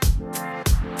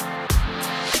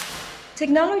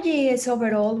Technology is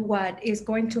overall what is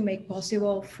going to make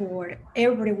possible for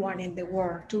everyone in the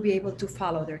world to be able to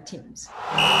follow their teams.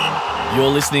 You're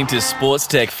listening to Sports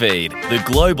Tech Feed, the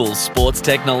global sports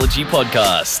technology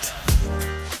podcast.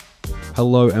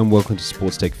 Hello and welcome to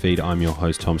Sports Tech Feed. I'm your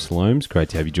host, Tom Salomes. Great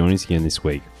to have you join us again this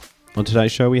week. On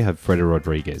today's show, we have Freda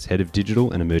Rodriguez, Head of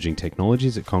Digital and Emerging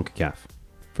Technologies at CONCACAF.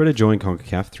 Freda joined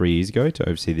CONCACAF 3 years ago to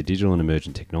oversee the Digital and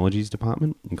Emerging Technologies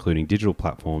department, including digital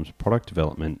platforms, product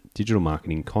development, digital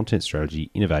marketing, content strategy,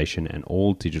 innovation, and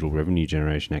all digital revenue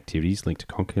generation activities linked to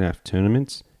CONCACAF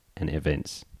tournaments and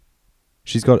events.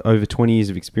 She's got over 20 years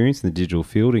of experience in the digital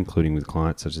field, including with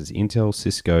clients such as Intel,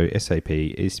 Cisco, SAP,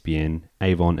 ESPN,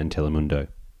 Avon, and Telemundo.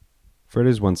 Freda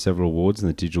has won several awards in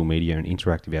the digital media and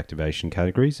interactive activation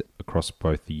categories across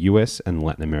both the US and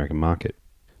Latin American market.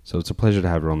 So it's a pleasure to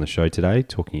have her on the show today,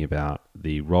 talking about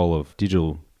the role of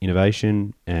digital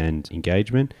innovation and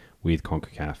engagement with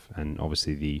CONCACAF and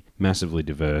obviously the massively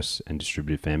diverse and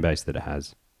distributed fan base that it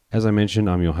has. As I mentioned,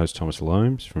 I'm your host, Thomas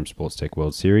Loams from Sports Tech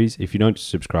World Series. If you don't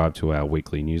subscribe to our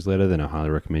weekly newsletter, then I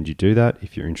highly recommend you do that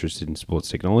if you're interested in sports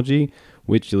technology,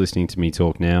 which you're listening to me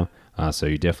talk now, so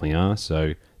you definitely are.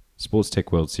 So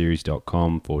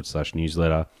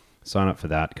sportstechworldseries.com/newsletter. Sign up for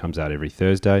that. It comes out every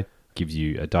Thursday. Gives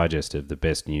you a digest of the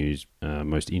best news,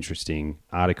 most interesting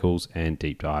articles and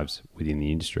deep dives within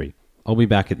the industry. I'll be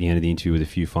back at the end of the interview with a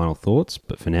few final thoughts,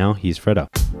 but for now, here's Freda.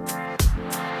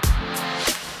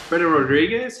 Freda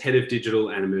Rodriguez, Head of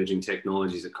Digital and Emerging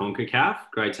Technologies at CONCACAF.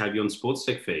 Great to have you on Sports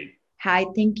Tech Feed. Hi,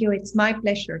 thank you. It's my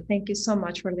pleasure. Thank you so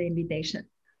much for the invitation.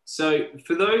 So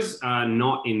for those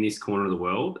not in this corner of the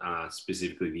world,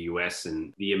 specifically the US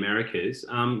and the Americas,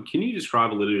 can you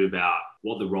describe a little bit about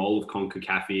what the role of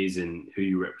CONCACAF is and who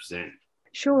you represent?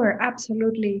 Sure,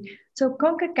 absolutely. So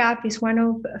CONCACAF is one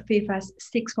of FIFA's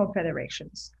 6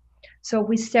 confederations. So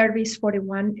we service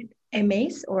 41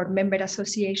 MAs or member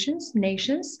associations,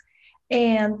 nations.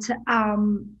 And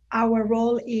our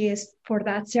role is for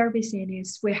that servicing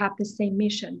is we have the same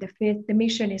mission. The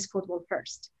mission is football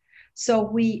first. So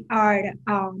we are,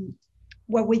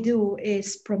 what we do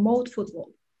is promote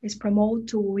football, is promote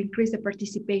to increase the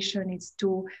participation, is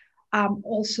to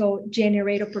also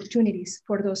generate opportunities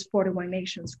for those 41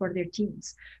 nations, for their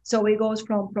teams. So it goes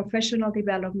from professional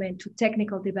development to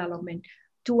technical development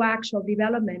to actual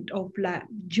development of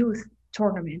youth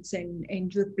tournaments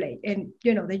and youth play and,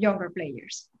 the younger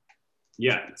players.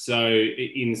 Yeah, so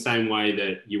in the same way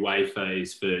that UEFA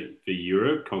is for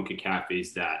Europe, CONCACAF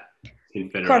is that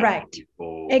Correct.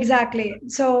 Exactly.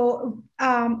 So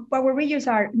our regions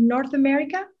are North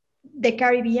America, the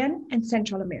Caribbean, and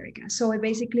Central America. So it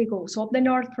basically goes up the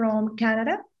north from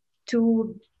Canada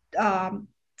to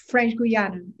French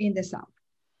Guiana in the south.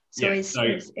 So it's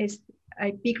a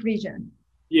big region.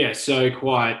 Yeah, so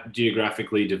quite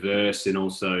geographically diverse, and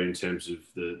also in terms of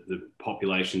the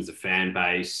populations, the fan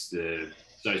base, the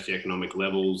socioeconomic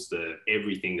levels, the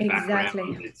everything, the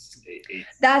background.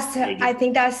 I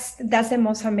think that's the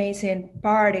most amazing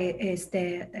part is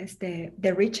the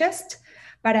richest,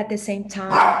 but at the same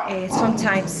time,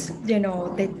 sometimes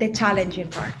the challenging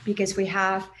part, because we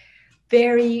have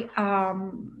very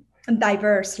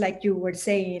diverse, like you were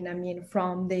saying. I mean,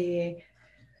 from the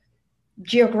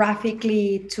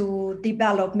geographically to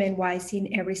development wise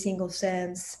in every single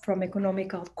sense, from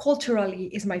economical, culturally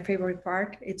is my favorite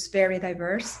part. It's very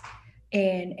diverse,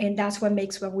 and that's what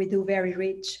makes what we do very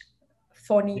rich,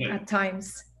 funny at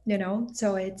times,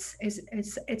 so it's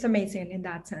amazing in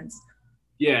that sense.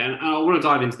 Yeah, and I want to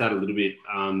dive into that a little bit,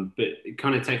 but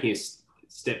kind of taking a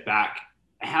step back,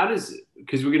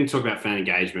 because we're going to talk about fan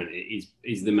engagement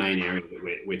is the main area that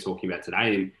we're talking about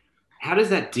today. And how does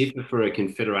that differ for a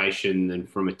confederation than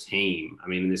from a team? I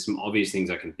mean, there's some obvious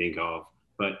things I can think of,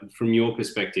 but from your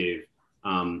perspective,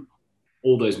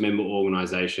 all those member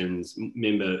organizations,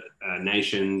 member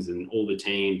nations, and all the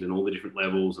teams and all the different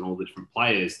levels and all the different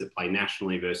players that play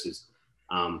nationally versus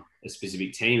a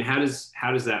specific team, how does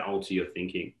that alter your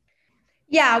thinking?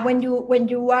 Yeah, when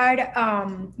you are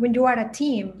a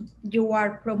team, you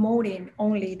are promoting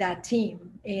only that team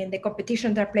in the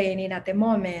competition they're playing in at the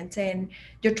moment, and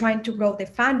you're trying to grow the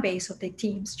fan base of the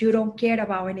teams. You don't care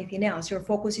about anything else. Your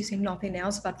focus is in nothing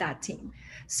else but that team.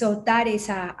 So that is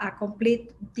a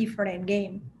complete different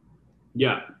game.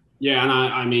 Yeah, and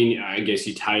I mean, I guess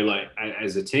you tailor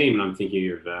as a team, and I'm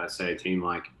thinking of say a team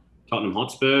like Tottenham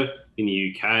Hotspur in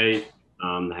the UK.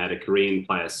 They had a Korean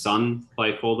player's son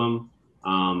play for them.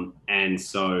 And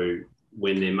so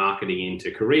when they're marketing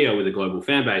into Korea with a global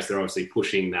fan base, they're obviously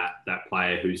pushing that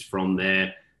player who's from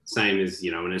there. Same as,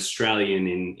 an Australian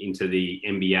into the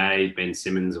NBA, Ben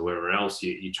Simmons or wherever else.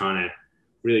 You're trying to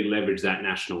really leverage that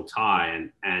national tie,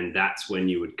 and that's when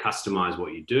you would customize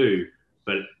what you do.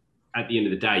 But at the end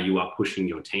of the day, you are pushing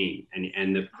your team,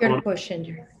 and the You're pushing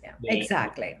your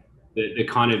exactly. The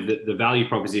kind of the value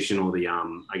proposition, or the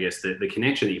I guess the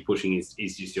connection that you're pushing is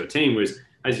just your team. Whereas,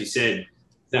 as you said,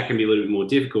 that can be a little bit more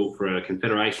difficult for a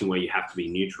confederation where you have to be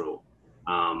neutral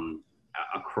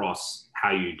across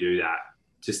how you do that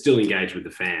to still engage with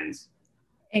the fans.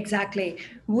 Exactly.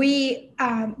 We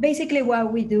basically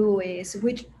what we do is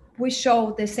we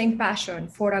show the same passion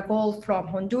for a goal from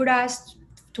Honduras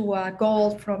to a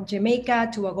goal from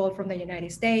Jamaica to a goal from the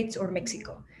United States or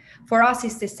Mexico. For us,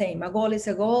 it's the same. A goal is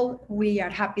a goal. We are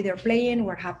happy they're playing.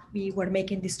 We're happy we're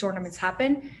making these tournaments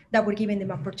happen, that we're giving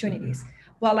them opportunities.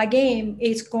 While a game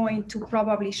is going to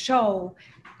probably show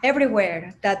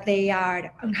everywhere that they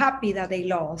are unhappy that they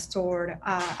lost, or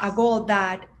a goal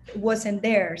that wasn't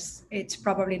theirs. It's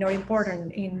probably not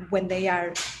important in when they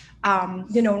are,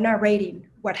 narrating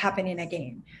what happened in a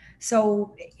game.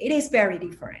 So it is very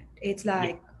different. It's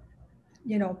like,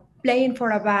 playing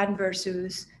for a band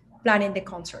versus planning the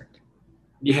concert.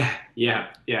 Yeah.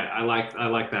 I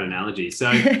like that analogy.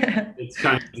 So it's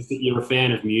kind of just that you're a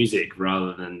fan of music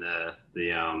rather than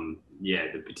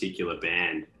the particular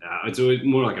band. It's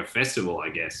more like a festival, I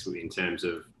guess, in terms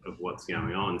of what's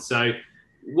going on. So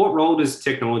what role does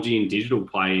technology and digital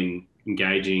play in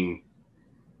engaging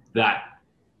that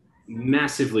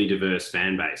massively diverse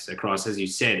fan base across, as you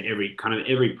said,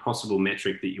 every possible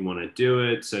metric that you want to do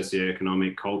it,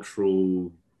 socioeconomic,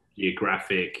 cultural,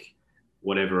 geographic,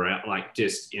 whatever, like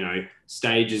just,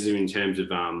 stages in terms of,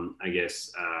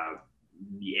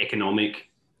 the economic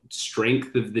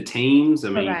strength of the teams. I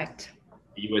mean, Correct.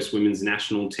 The US women's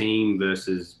national team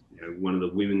versus one of the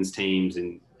women's teams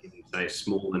in say a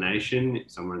smaller nation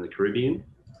somewhere in the Caribbean.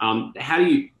 How do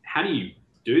you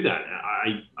do that?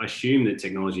 I assume that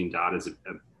technology and data is a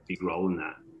big role in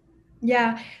that.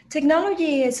 Yeah,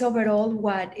 technology is overall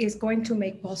what is going to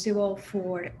make possible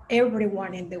for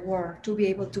everyone in the world to be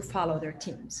able to follow their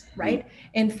teams, right?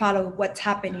 And follow what's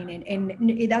happening. And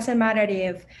it doesn't matter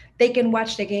if they can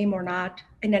watch the game or not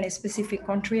in a specific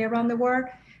country around the world.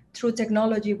 Through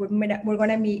technology, we're going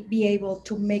to be able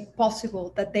to make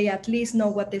possible that they at least know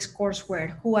what the scores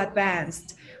were, who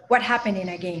advanced, what happened in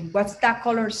a game, what's that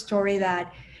color story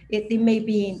that it may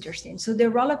be interesting. So the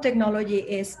role of technology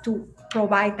is to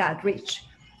provide that reach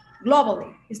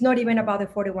globally. It's not even about the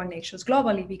 41 nations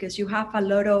globally, because you have a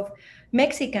lot of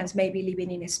Mexicans maybe living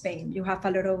in Spain. You have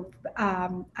a lot of,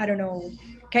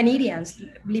 Canadians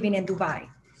living in Dubai,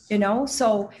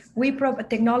 So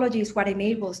technology is what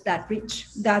enables that reach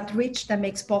that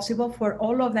makes possible for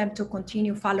all of them to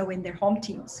continue following their home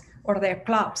teams or their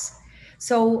clubs.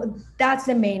 So that's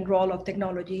the main role of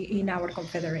technology in our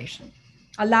confederation,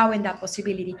 allowing that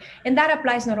possibility. And that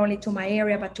applies not only to my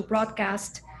area, but to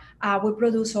broadcast. We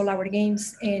produce all our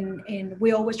games, and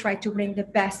we always try to bring the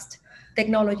best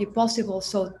technology possible.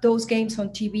 So those games on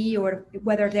TV, or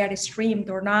whether they are streamed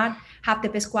or not, have the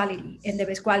best quality. And the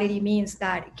best quality means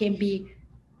that it can be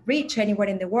reached anywhere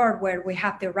in the world where we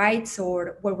have the rights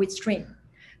or where we stream.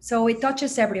 So it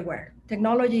touches everywhere.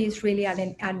 Technology is really a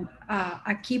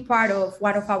key part of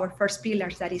one of our first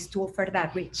pillars, that is to offer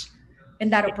that reach and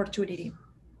that opportunity.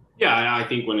 Yeah, I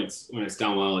think when it's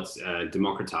done well, it's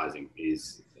democratizing.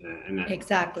 And that,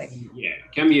 exactly. Yeah,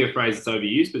 it can be a phrase that's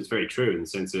overused, but it's very true in the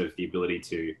sense of the ability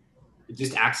to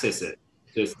just access it.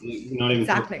 Just not even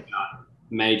talking about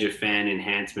major fan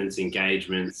enhancements,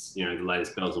 engagements, the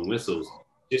latest bells and whistles.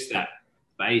 Just that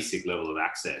basic level of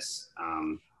access.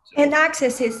 And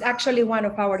access is actually one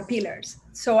of our pillars.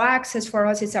 So access for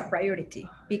us is a priority,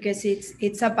 because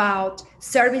it's about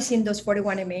servicing those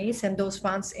 41 MAs and those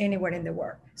fans anywhere in the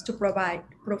world, to provide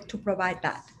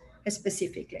that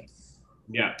specifically.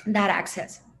 Yeah. That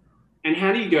access. And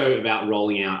how do you go about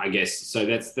rolling out, I guess, so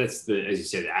that's the, as you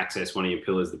said, access, one of your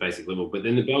pillars, the basic level, but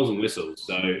then the bells and whistles.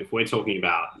 So if we're talking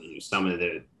about some of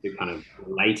the kind of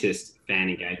latest fan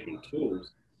engagement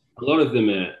tools, a lot of them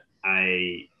are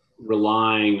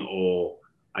relying, or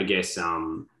I guess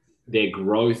their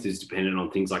growth is dependent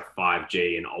on things like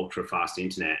 5G and ultra fast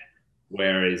internet,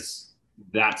 whereas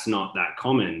that's not that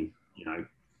common,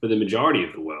 for the majority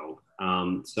of the world.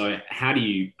 So how do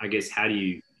you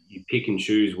pick and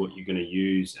choose what you're going to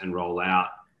use and roll out?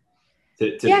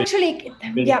 There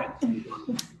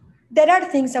are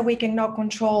things that we cannot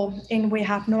control and we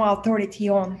have no authority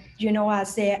on,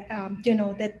 as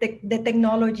the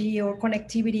technology or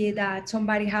connectivity that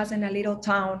somebody has in a little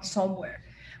town somewhere.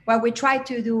 What we try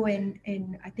to do,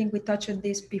 and I think we touched on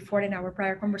this before in our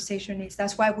prior conversation, is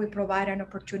that's why we provide an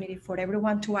opportunity for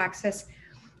everyone to access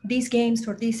these games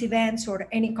or these events or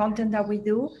any content that we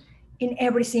do in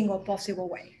every single possible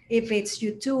way. If it's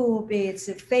YouTube, it's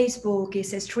Facebook,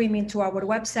 it's streaming to our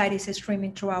website, it's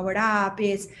streaming to our app,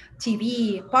 it's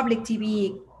TV, public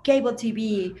TV, cable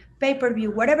TV,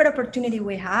 pay-per-view, whatever opportunity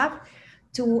we have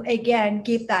to, again,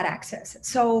 give that access.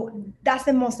 So that's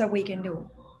the most that we can do.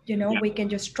 We can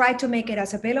just try to make it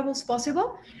as available as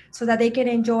possible so that they can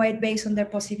enjoy it based on their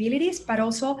possibilities, but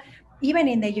also even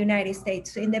in the United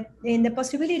States, in the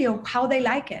possibility of how they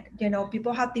like it.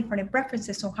 People have different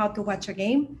preferences on how to watch a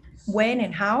game, when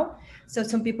and how. So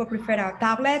some people prefer a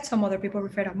tablet, some other people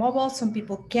prefer a mobile, some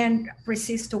people can't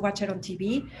resist to watch it on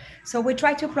TV. So we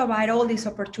try to provide all these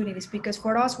opportunities because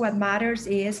for us, what matters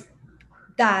is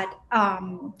that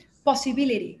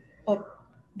possibility of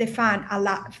the fan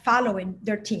following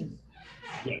their team.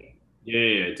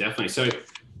 Yeah, definitely. So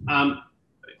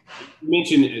you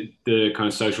mentioned the kind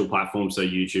of social platforms, so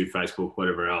YouTube, Facebook,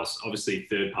 whatever else. Obviously,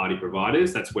 third-party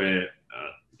providers, that's where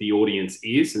the audience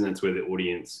is, and that's where the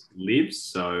audience lives.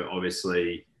 So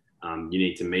obviously, you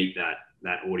need to meet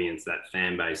that audience, that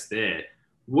fan base there.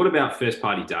 What about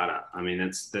first-party data? I mean,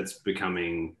 that's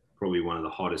becoming probably one of the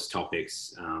hottest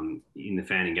topics in the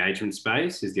fan engagement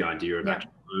space, is the idea of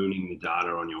actually owning the data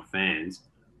on your fans.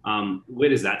 Where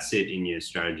does that sit in your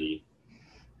strategy?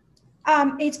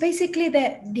 It's basically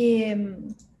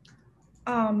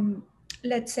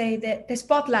let's say the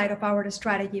spotlight of our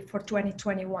strategy for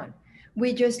 2021.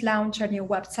 We just launched a new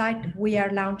website. We are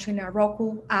launching a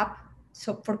Roku app,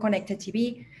 so for connected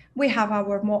TV. We have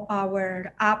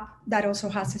our app that also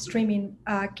has streaming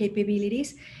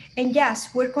capabilities. And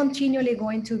yes, we're continually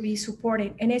going to be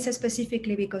supporting, and it's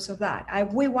specifically because of that.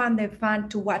 We want the fan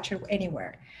to watch it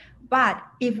anywhere. But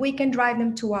if we can drive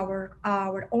them to our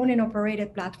own and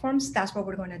operated platforms, that's what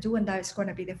we're going to do, and that is going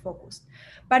to be the focus.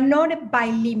 But not by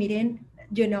limiting,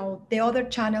 the other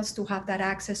channels to have that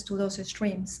access to those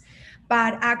streams,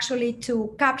 but actually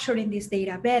to capturing this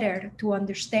data better to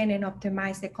understand and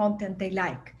optimize the content they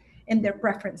like and their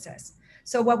preferences.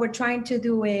 So what we're trying to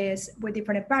do is, with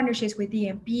different partnerships with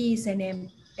DMPs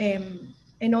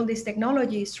and all these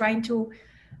technologies, trying to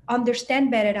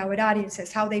understand better our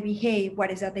audiences, how they behave,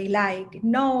 what is that they like.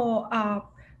 No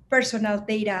personal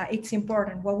data, it's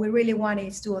important. What we really want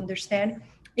is to understand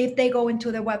if they go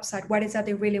into the website, what is that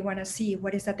they really want to see?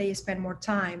 What is that they spend more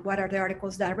time? What are the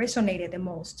articles that resonated the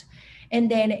most?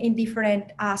 And then in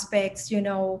different aspects,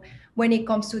 when it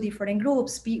comes to different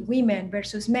groups, women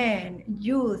versus men,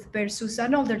 youth versus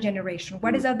an older generation,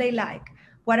 what is that they like?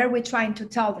 What are we trying to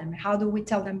tell them? How do we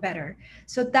tell them better?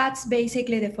 So that's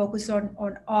basically the focus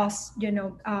on us,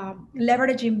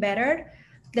 leveraging better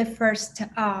our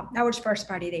first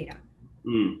party data.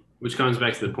 Which comes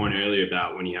back to the point earlier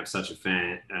about when you have such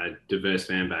a diverse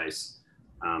fan base,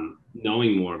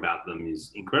 knowing more about them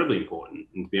is incredibly important,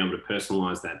 and to be able to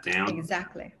personalize that down.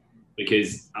 Exactly.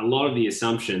 Because a lot of the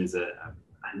assumptions are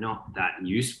not that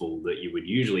useful that you would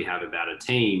usually have about a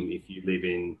team if you live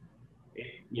in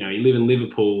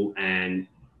Liverpool and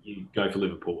you go for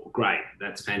Liverpool. Great.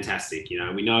 That's fantastic.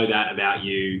 We know that about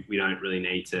you. We don't really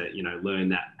need to, learn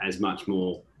that as much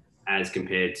more as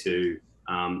compared to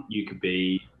you could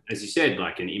be, as you said,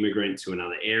 like an immigrant to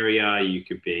another area. You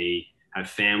could have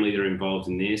family that are involved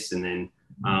in this, and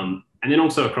then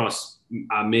also across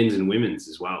men's and women's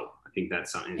as well. I think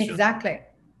that's something. Exactly.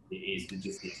 Is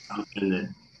just the assumption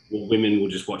that women will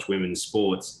just watch women's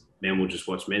sports, men will just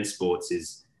watch men's sports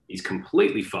is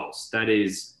completely false. That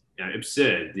is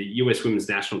absurd. The US women's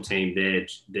national team,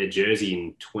 their jersey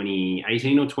in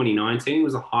 2018 or 2019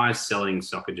 was the highest selling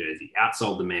soccer jersey,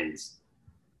 outsold the men's,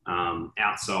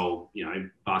 outsold,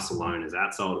 Barcelona's,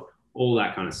 outsold all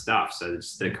that kind of stuff. So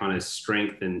it's the kind of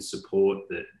strength and support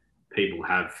that people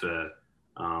have for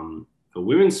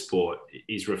women's sport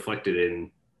is reflected in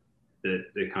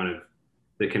the kind of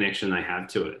the connection they have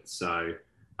to it. So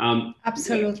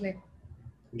absolutely.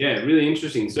 Yeah, really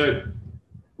interesting. So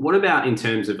what about in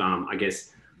terms of, I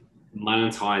guess,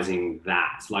 monetizing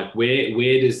that? Like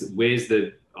where's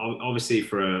the, obviously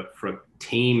for a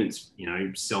team, it's,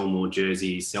 sell more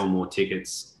jerseys, sell more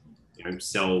tickets,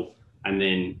 sell, and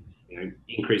then,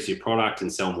 increase your product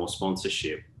and sell more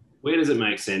sponsorship. Where does it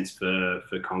make sense for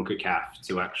CONCACAF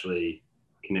to actually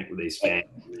connect with these fans?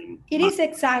 It is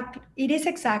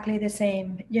exactly the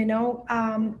same,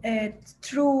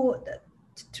 through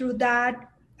that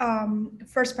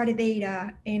first party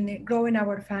data in growing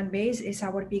our fan base is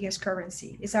our biggest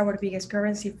currency. It's our biggest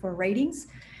currency for ratings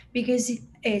because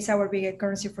it's our biggest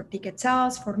currency for ticket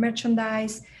sales, for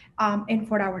merchandise, and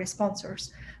for our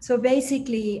sponsors. So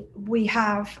basically we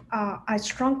have a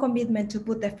strong commitment to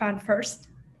put the fan first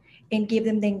and give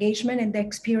them the engagement and the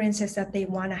experiences that they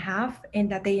want to have and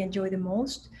that they enjoy the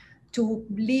most. to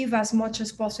live as much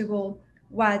as possible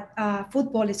what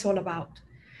football is all about.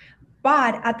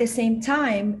 But at the same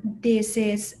time, this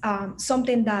is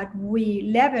something that we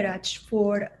leverage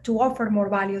to offer more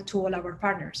value to all our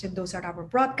partners. And those are our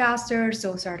broadcasters,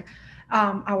 those are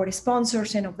our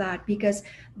sponsors and of that, because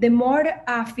the more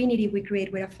affinity we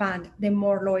create with a fan, the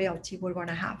more loyalty we're going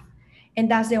to have. And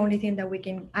that's the only thing that we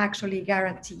can actually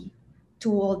guarantee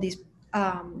to all these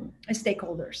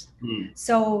stakeholders.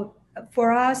 So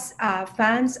for us,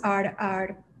 fans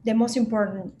are the most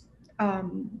important.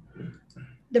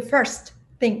 The first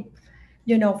thing,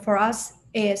 for us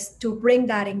is to bring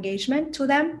that engagement to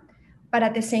them. But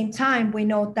at the same time, we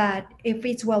know that if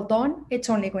it's well done, it's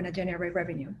only going to generate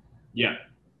revenue. Yeah.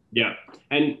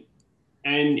 And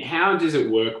how does it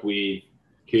work with,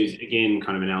 because again,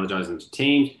 kind of analogizing to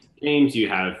teams, you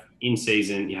have in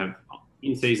season,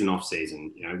 off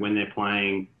season, when they're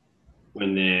playing,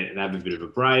 when they have a bit of a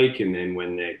break, and then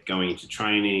when they're going into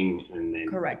training, and then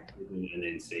correct, and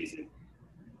then season.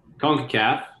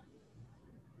 CONCACAF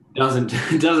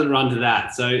doesn't run to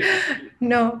that. So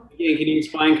no. Yeah, can you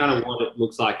explain kind of what it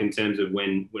looks like in terms of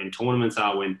when tournaments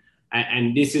are,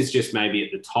 and this is just maybe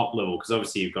at the top level, because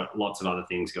obviously you've got lots of other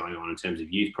things going on in terms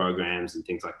of youth programs and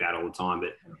things like that all the time.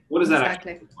 But what does that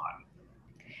actually look like?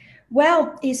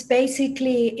 Well, it's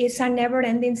a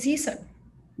never-ending season.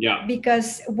 Yeah.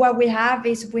 Because what we have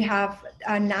is we have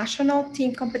national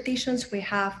team competitions, we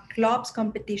have clubs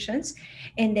competitions,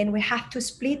 and then we have to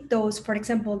split those. For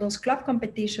example, those club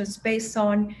competitions based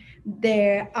on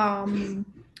their, kind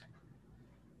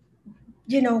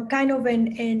of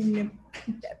in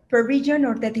per region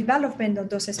or the development of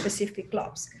those specific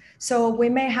clubs. So we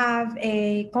may have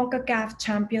a CONCACAF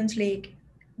Champions League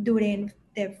during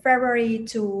the February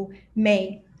to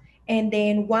May. And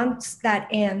then once that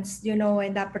ends,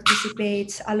 and that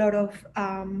participates a lot of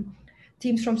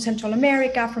teams from Central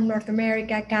America, from North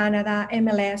America, Canada,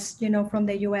 MLS, from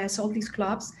the US, all these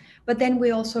clubs. But then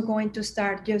we're also going to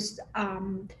start just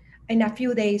in a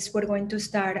few days, we're going to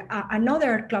start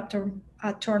another club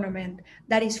tournament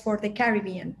that is for the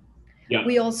Caribbean. Yeah.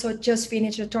 We also just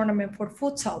finished a tournament for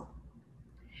futsal.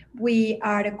 We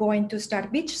are going to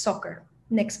start beach soccer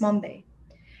next Monday.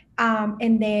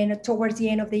 And then towards the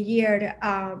end of the year,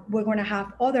 we're going to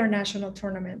have other national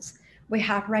tournaments. We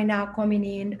have right now coming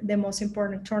in the most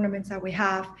important tournaments that we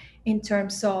have in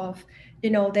terms of,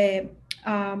 the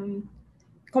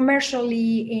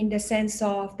commercially, in the sense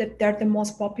of that they're the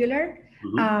most popular.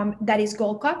 Mm-hmm. That is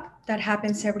Gold Cup, that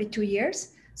happens every 2 years.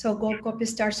 So Gold Cup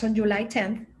starts on July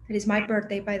 10th. It is my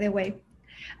birthday, by the way.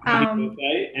 Happy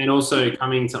birthday. And also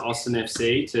coming to Austin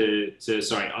FC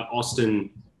Austin.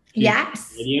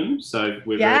 Yes. Stadium. So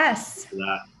we're very excited for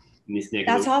that in this next.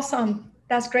 That's awesome.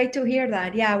 That's great to hear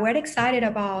that. Yeah, we're excited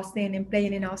about Austin and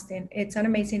playing in Austin. It's an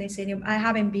amazing stadium. I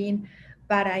haven't been,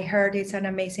 but I heard it's an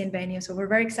amazing venue. So we're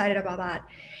very excited about that.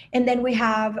 And then we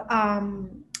have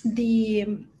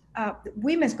the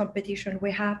women's competition.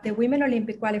 We have the Women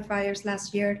Olympic qualifiers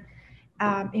last year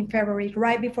in February,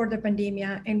 right before the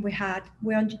pandemic, and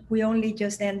we only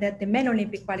just ended the Men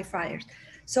Olympic qualifiers.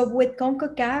 So with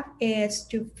CONCACAF, it's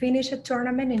to finish a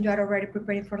tournament and you are already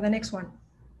preparing for the next one.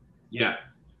 Yeah,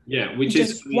 which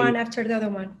just is one after the other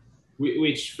one.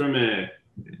 Which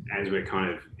as we're kind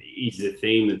of, is the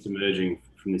theme that's emerging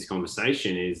from this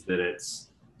conversation, is that it's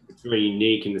very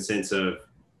unique in the sense of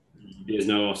there's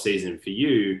no off season for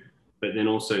you, but then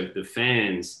also the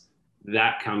fans,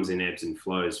 that comes in ebbs and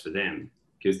flows for them,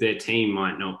 because their team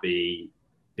might not be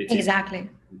exactly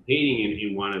competing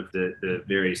in one of the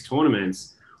various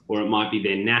tournaments, or it might be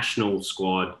their national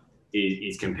squad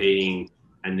is competing,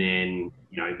 and then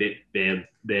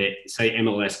their say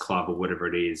MLS club or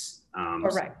whatever it is,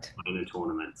 correct, in a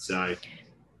tournament. So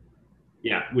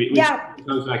which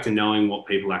goes back to knowing what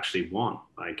people actually want,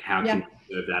 like how can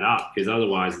you serve that up, because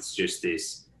otherwise it's just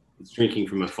it's drinking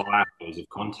from a fire hose of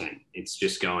content. It's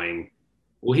just going,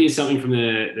 well, here's something from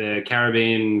the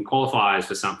Caribbean qualifiers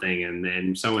for something, and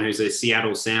then someone who's a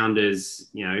Seattle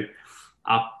Sounders,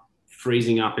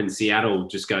 freezing up in Seattle,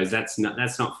 just goes, that's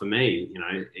not for me.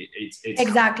 It's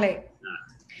exactly.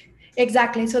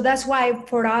 Exactly. So that's why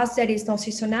for us there is no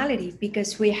seasonality,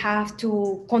 because we have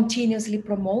to continuously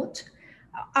promote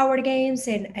our games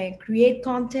and create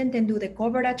content and do the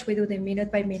coverage. We do the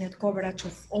minute-by-minute coverage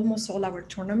of almost all our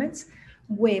tournaments.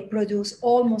 We produce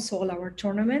almost all our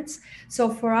tournaments. So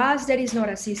for us, there is not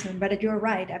a season, but you're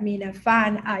right. I mean, a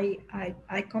fan,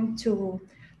 I come to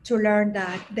learn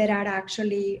that there are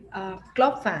actually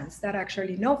club fans that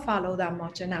actually don't follow that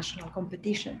much a national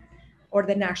competition or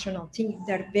the national team.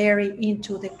 They're very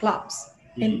into the clubs,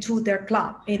 into their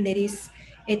club. And it is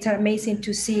It's amazing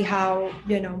to see how,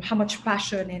 how much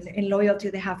passion and loyalty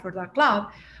they have for that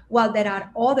club. While there are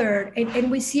other,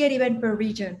 and we see it even per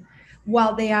region,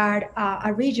 while they are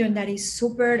a region that is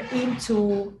super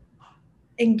into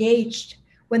engaged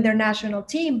when their national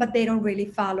team, but they don't really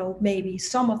follow maybe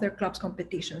some of their club's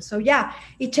competitions. So yeah,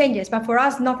 it changes, but for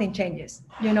us, nothing changes.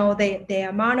 The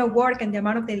amount of work and the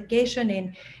amount of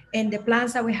dedication and the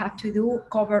plans that we have to do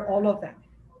cover all of them.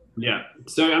 Yeah.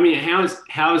 So, I mean, how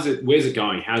is it, where's it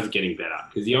going? How's it getting better?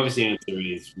 Because the obvious answer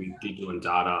is with digital and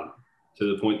data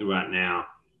to the point that we're at now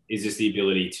is just the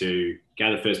ability to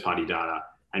gather first party data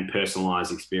and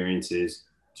personalize experiences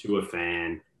to a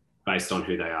fan based on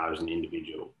who they are as an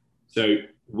individual. So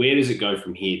where does it go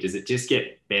from here? Does it just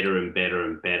get better and better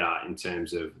and better in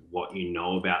terms of what you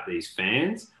know about these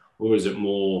fans? Or is it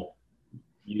more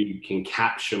you can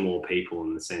capture more people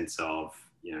in the sense of,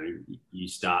 you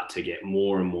start to get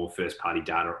more and more first party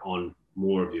data on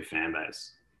more of your fan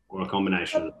base, or a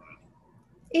combination of them?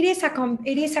 It is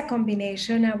a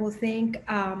combination, I will think.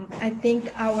 I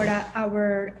think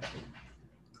our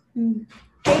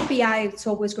KPI is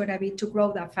always going to be to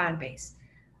grow that fan base,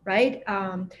 right?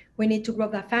 We need to grow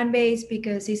that fan base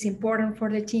because it's important for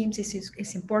the teams,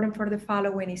 it's important for the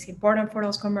following, it's important for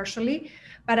us commercially.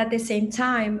 But at the same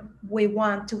time, we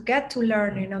want to get to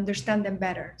learn and understand them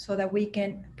better so that we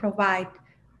can provide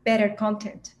better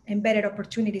content and better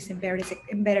opportunities and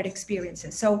better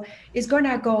experiences. So it's going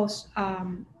to go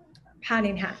hand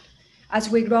in hand. As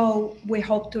we grow, we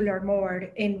hope to learn more,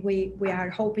 and we are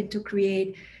hoping to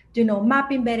create,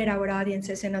 mapping better our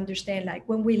audiences and understand, like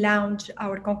when we launched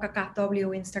our CONCACAF W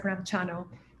Instagram channel,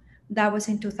 that was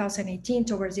in 2018,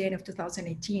 towards the end of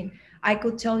 2018. I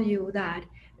could tell you that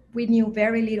we knew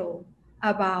very little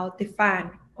about the fan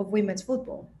of women's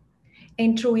football.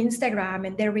 And through Instagram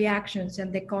and their reactions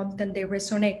and the content they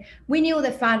resonate, we knew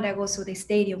the fan that goes to the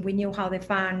stadium. We knew how the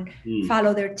fan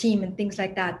follow their team and things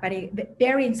like that. But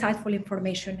very insightful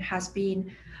information has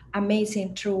been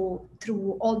amazing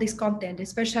through all this content,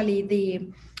 especially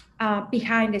the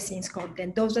behind the scenes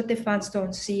content, those that the fans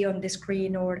don't see on the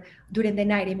screen or during the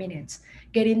 90 minutes,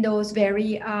 getting those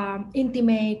very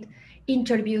intimate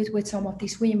interviews with some of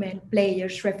these women,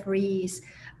 players, referees,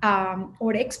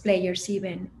 or ex-players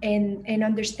even, and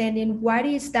understanding what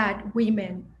is that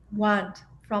women want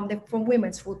from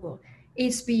women's football.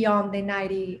 It's beyond the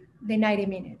 90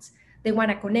 minutes. They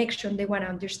want a connection, they want to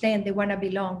understand, they want to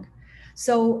belong.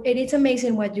 So it is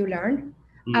amazing what you learn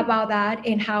about that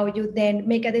and how you then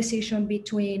make a decision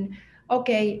between,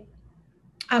 okay,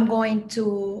 I'm going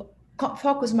to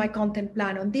focus my content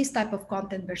plan on this type of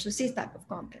content versus this type of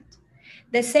content.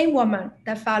 The same woman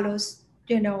that follows,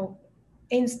 in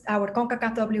our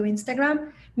CONCACAF W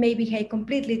Instagram may behave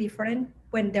completely different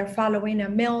when they're following a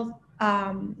male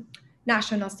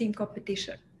national team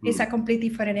competition. It's a completely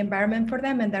different environment for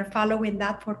them, and they're following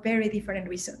that for very different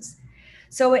reasons.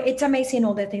 So it's amazing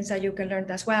all the things that you can learn.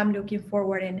 That's why I'm looking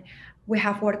forward, and we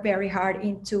have worked very hard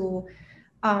into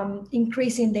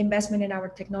increasing the investment in our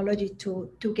technology to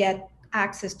get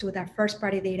access to that first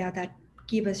party data that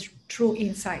give us true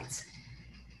insights.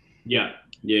 Yeah,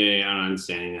 I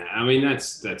understand that. I mean,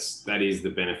 that is the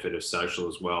benefit of social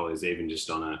as well, is even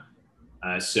just on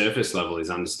a surface level,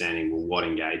 is understanding, well, what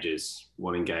engages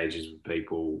with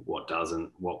people, what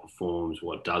doesn't, what performs,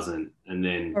 what doesn't, and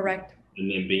then correct. And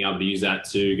then being able to use that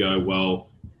to go, well,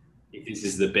 if this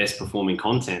is the best performing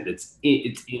content it's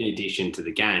in addition to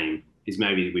the game, is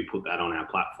maybe we put that on our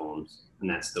platforms, and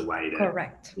that's the way to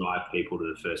correct. drive people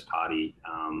to the first party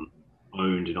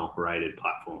owned and operated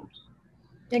platforms.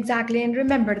 Exactly. And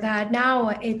remember that now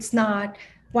it's not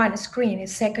one screen,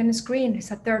 it's second screen,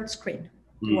 it's a third screen,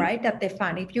 right? That they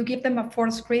find. If you give them a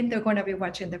fourth screen, they're going to be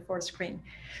watching the fourth screen.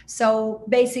 So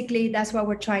basically, that's what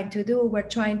we're trying to do. We're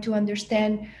trying to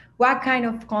understand what kind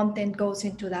of content goes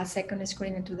into that second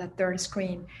screen, into that third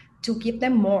screen, to keep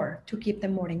them more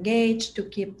engaged,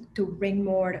 to bring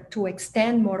more, to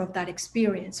extend more of that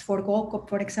experience. For Gold Cup,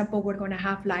 for example, we're going to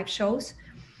have live shows.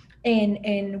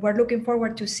 And we're looking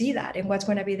forward to see that and what's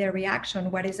going to be their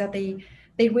reaction. What is that they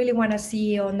really want to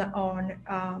see on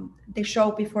the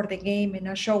show before the game and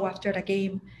a show after the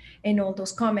game, and all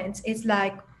those comments. It's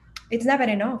like, it's never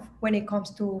enough when it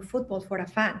comes to football for a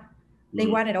fan. They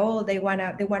want it all. They want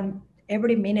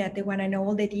every minute. They want to know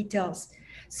all the details.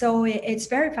 So it's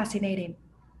very fascinating,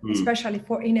 especially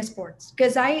in sports,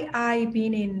 because I've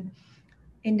been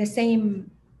in the same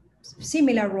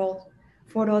similar role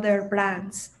for other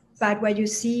brands. But what you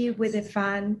see with a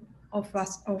fan of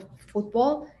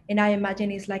football, and I imagine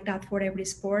it's like that for every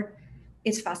sport,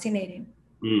 it's fascinating.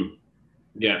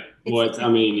 Yeah. Well,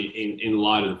 in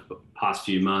light of the past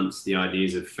few months, the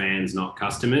ideas of fans, not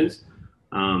customers,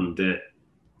 that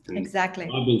Exactly.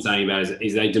 I've been saying about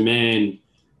is they demand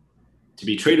to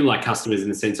be treated like customers in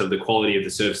the sense of the quality of the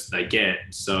service that they get.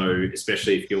 So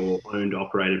especially if you're owned,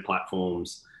 operated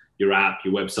platforms, your app,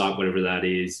 your website, whatever that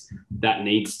is, that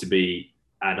needs to be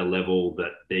at a level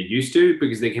that they're used to,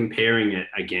 because they're comparing it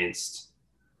against,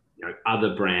 you know,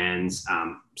 other brands,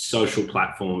 social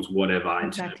platforms, whatever,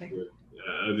 Exactly. in terms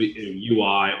of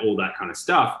UI, all that kind of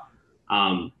stuff.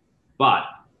 But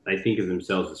they think of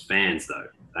themselves as fans, though.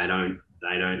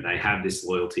 They have this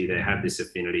loyalty, they have this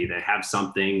affinity, they have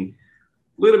something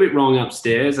a little bit wrong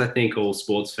upstairs. I think all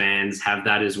sports fans have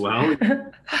that as well.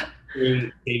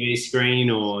 TV screen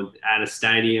or at a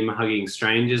stadium hugging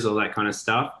strangers, all that kind of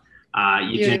stuff.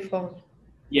 Beautiful.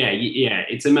 Yeah,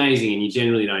 it's amazing, and you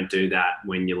generally don't do that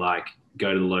when you like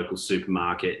go to the local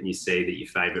supermarket and you see that your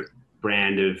favorite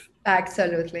brand of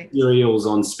Absolutely. cereals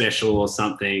on special or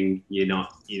something. You're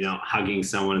not hugging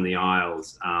someone in the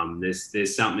aisles.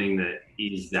 There's something that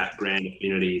is that brand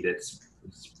affinity that's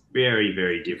very,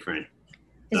 very different.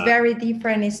 It's very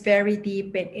different. It's very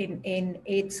deep, and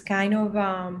it's kind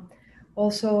of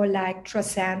also like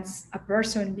transcends a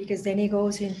person, because then it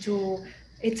goes into,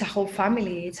 it's a whole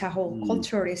family, it's a whole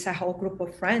culture, it's a whole group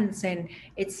of friends, and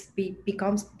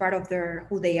becomes part of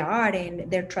who they are and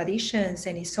their traditions,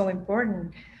 and it's so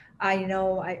important. I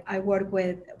know I work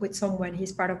with someone,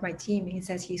 he's part of my team. He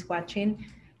says he's watching,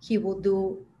 he would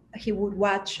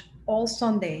watch all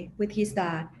Sunday with his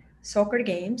dad soccer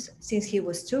games since he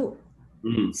was 2.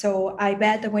 So I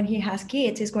bet that when he has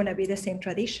kids, it's going to be the same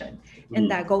tradition, and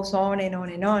that goes on and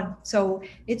on and on. So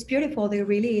it's beautiful.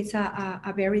 It's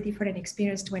a very different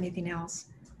experience to anything else.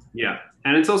 Yeah,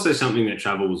 and it's also something that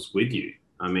travels with you.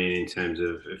 I mean, in terms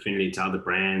of affinity to other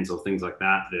brands or things like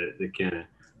that,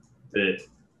 that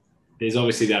there's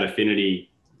obviously that affinity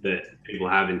that people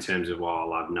have in terms of, well, I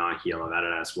love Nike, I love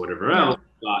Adidas, whatever else.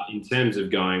 But in terms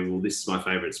of going, well, this is my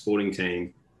favorite sporting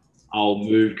team, I'll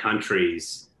move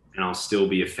countries and I'll still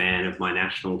be a fan of my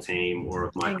national team or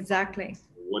of my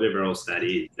whatever else that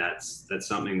is. That's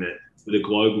something that with a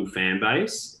global fan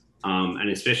base, and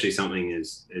especially something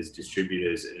as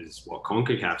distributed as what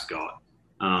CONCACAF's got.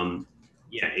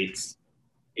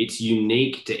 It's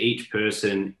unique to each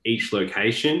person, each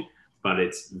location, but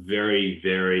it's very,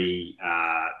 very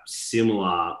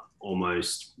similar,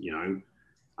 almost. You know,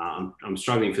 I'm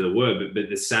struggling for the word, but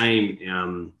the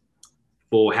same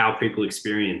for how people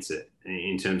experience it,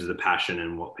 in terms of the passion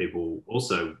and what people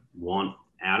also want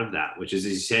out of that, which is,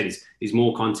 as you said, is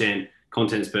more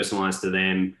content's personalized to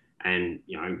them, and,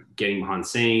 you know, getting behind the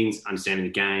scenes, understanding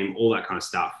the game, all that kind of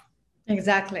stuff.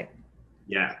 Exactly.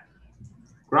 Yeah.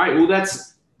 Great. Well,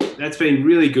 that's been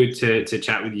really good to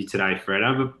chat with you today,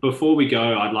 Freda. But before we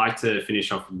go, I'd like to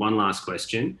finish off with one last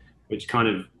question, which kind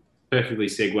of perfectly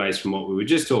segues from what we were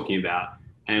just talking about.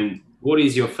 And what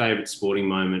is your favorite sporting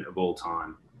moment of all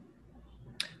time?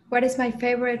 What is my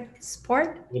favorite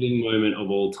sporting moment of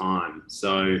all time?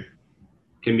 So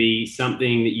can be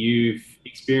something that you've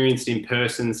experienced in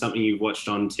person, something you've watched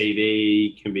on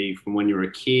TV, can be from when you were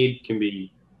a kid, can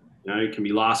be, you know, it can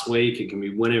be last week, it can be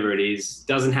whenever it is.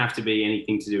 Doesn't have to be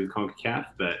anything to do with CONCACAF,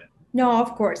 but... No,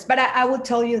 of course. But I would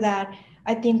tell you that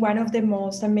I think one of the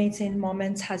most amazing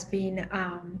moments has been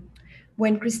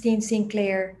when Christine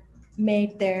Sinclair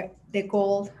made the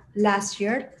goal last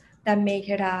year that made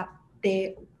her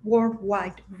the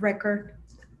worldwide record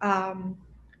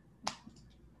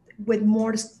with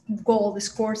more goal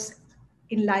scores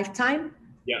in lifetime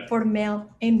for male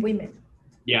and women.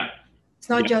 Yeah. It's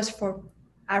not just for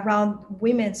around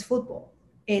women's football.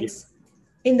 It's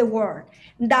in the world.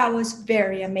 That was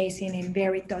very amazing and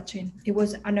very touching. It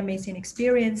was an amazing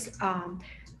experience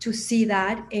to see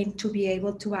that and to be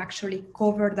able to actually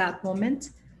cover that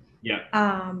moment. Yeah.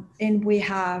 And we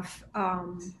have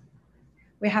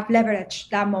leveraged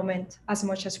that moment as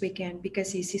much as we can,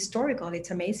 because it's historical.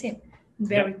 It's amazing,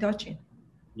 very touching.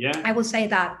 Yeah. I would say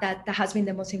that has been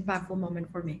the most impactful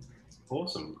moment for me.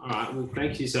 Awesome. All right. Well,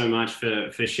 thank you so much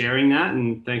for sharing that,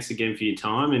 and thanks again for your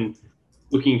time. And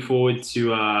looking forward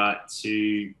to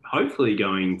hopefully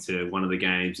going to one of the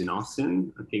games in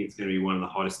Austin. I think it's going to be one of the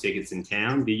hottest tickets in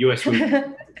town. The US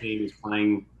women's team is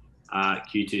playing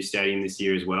Q2 Stadium this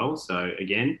year as well. So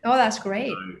again. Oh, that's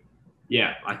great.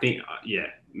 Yeah, I think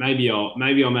maybe I'll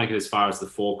make it as far as the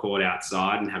forecourt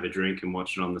outside and have a drink and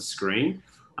watch it on the screen.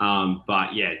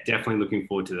 But yeah, definitely looking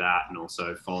forward to that, and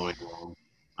also following along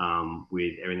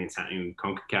with everything that's happening with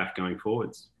CONCACAF going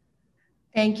forwards.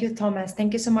 Thank you, Thomas.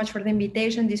 Thank you so much for the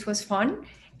invitation. This was fun.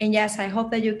 And yes, I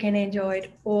hope that you can enjoy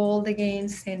all the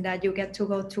games and that you get to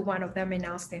go to one of them in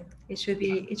Austin. It should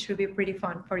be pretty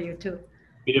fun for you too.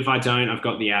 But if I don't, I've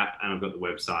got the app and I've got the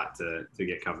website to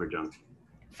get coverage on.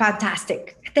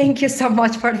 Fantastic. Thank you so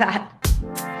much for that.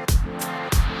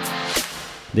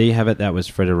 There you have it. That was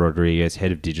Freda Rodriguez,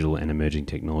 Head of Digital and Emerging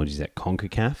Technologies at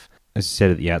CONCACAF. As I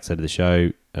said at the outset of the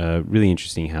show, really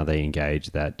interesting how they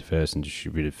engage that diverse and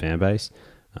distributed fan base.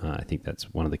 I think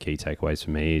that's one of the key takeaways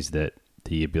for me, is that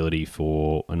the ability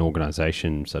for an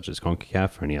organisation such as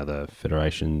CONCACAF or any other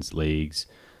federations, leagues,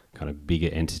 kind of bigger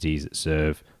entities that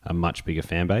serve a much bigger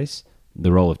fan base,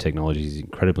 the role of technology is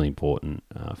incredibly important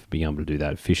for being able to do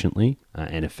that efficiently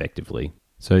and effectively.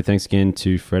 So thanks again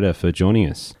to Freda for joining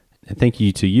us. And thank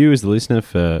you to you as the listener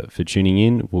for tuning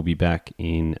in. We'll be back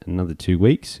in another 2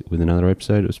 weeks with another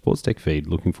episode of Sports Tech Feed.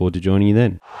 Looking forward to joining you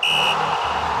then.